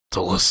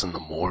To listen to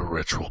more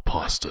Ritual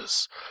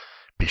Pastas,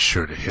 be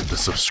sure to hit the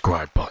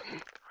subscribe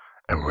button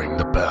and ring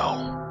the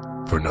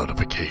bell for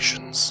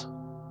notifications.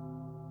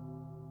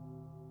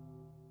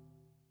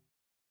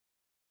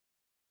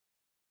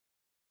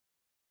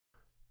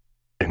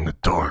 In the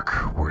dark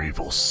where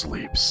evil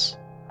sleeps,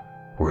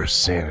 where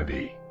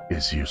sanity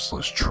is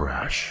useless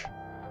trash,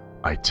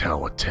 I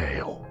tell a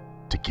tale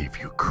to give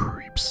you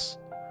creeps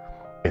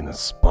and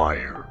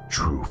inspire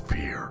true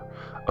fear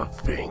of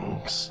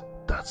things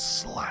that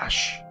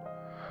slash.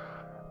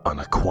 On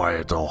a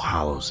quiet All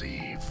Hallows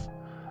Eve,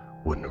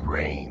 when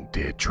rain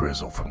did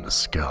drizzle from the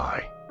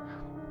sky,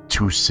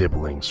 two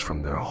siblings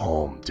from their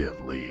home did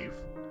leave,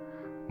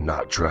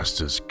 not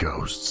dressed as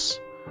ghosts,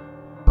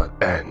 but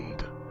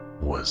end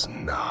was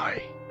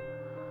nigh.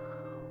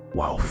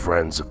 While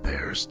friends of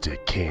theirs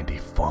did candy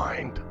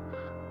find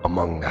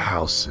among the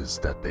houses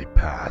that they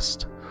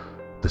passed,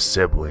 the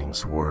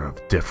siblings were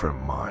of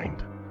different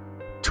mind.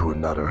 To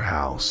another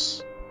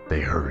house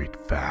they hurried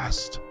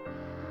fast.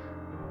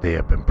 They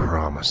had been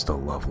promised a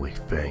lovely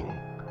thing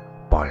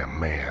by a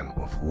man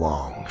with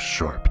long,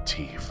 sharp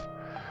teeth.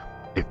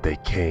 If they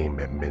came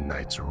at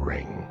midnight's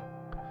ring,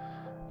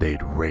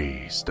 they'd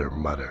raise their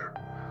mother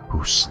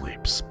who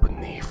sleeps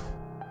beneath.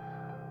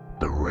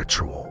 The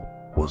ritual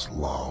was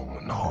long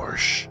and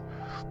harsh.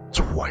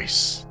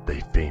 Twice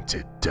they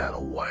fainted dead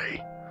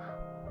away.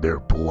 Their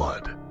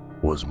blood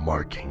was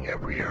marking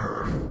every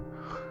hearth.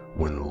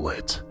 When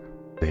lit,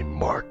 they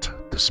marked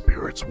the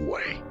spirit's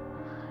way.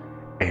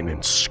 And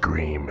in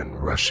scream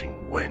and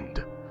rushing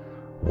wind,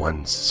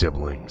 one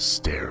sibling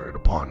stared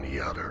upon the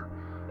other,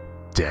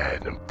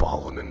 dead and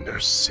fallen in their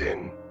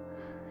sin.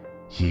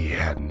 He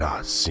had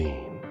not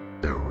seen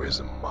their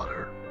risen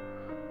mother.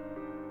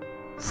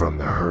 From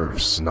the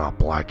hearth's not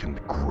blackened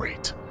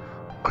grate,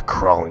 a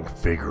crawling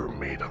figure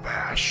made of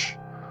ash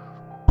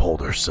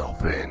pulled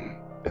herself in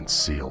and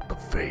sealed the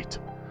fate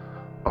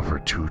of her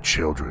two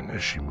children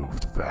as she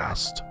moved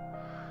fast.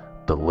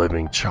 The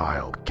living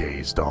child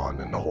gazed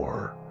on in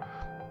horror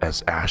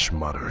as Ash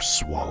Mother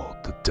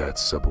swallowed the dead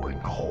sibling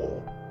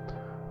whole.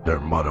 Their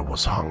mother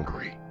was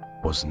hungry,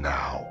 was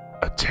now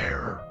a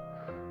terror.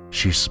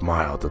 She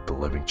smiled at the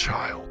living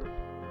child,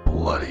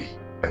 bloody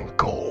and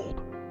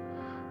cold.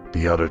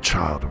 The other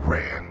child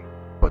ran,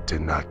 but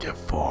did not get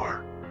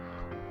far.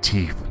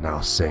 Teeth now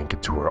sank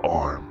into her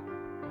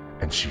arm,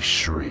 and she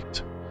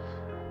shrieked.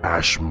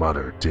 Ash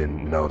Mother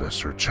didn't notice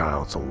her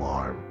child's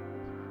alarm,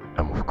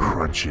 and with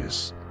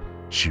crunches,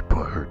 she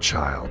put her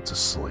child to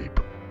sleep.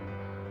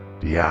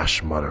 The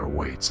Ash Mother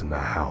waits in the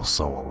house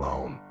all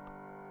alone.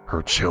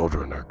 Her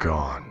children are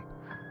gone,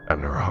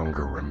 and her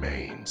hunger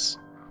remains.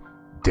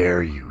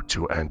 Dare you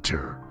to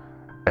enter,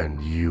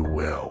 and you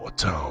will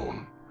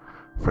atone.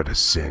 For the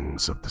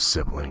sins of the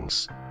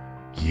siblings,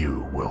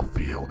 you will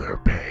feel their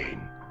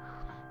pain.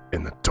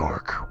 In the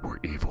dark where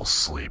evil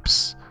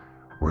sleeps,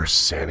 where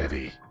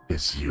sanity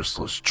is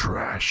useless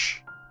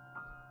trash,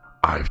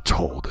 I've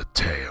told a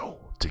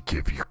tale to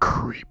give you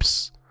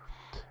creeps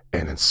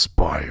and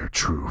inspire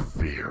true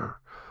fear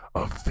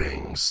of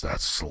things that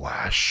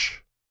slash.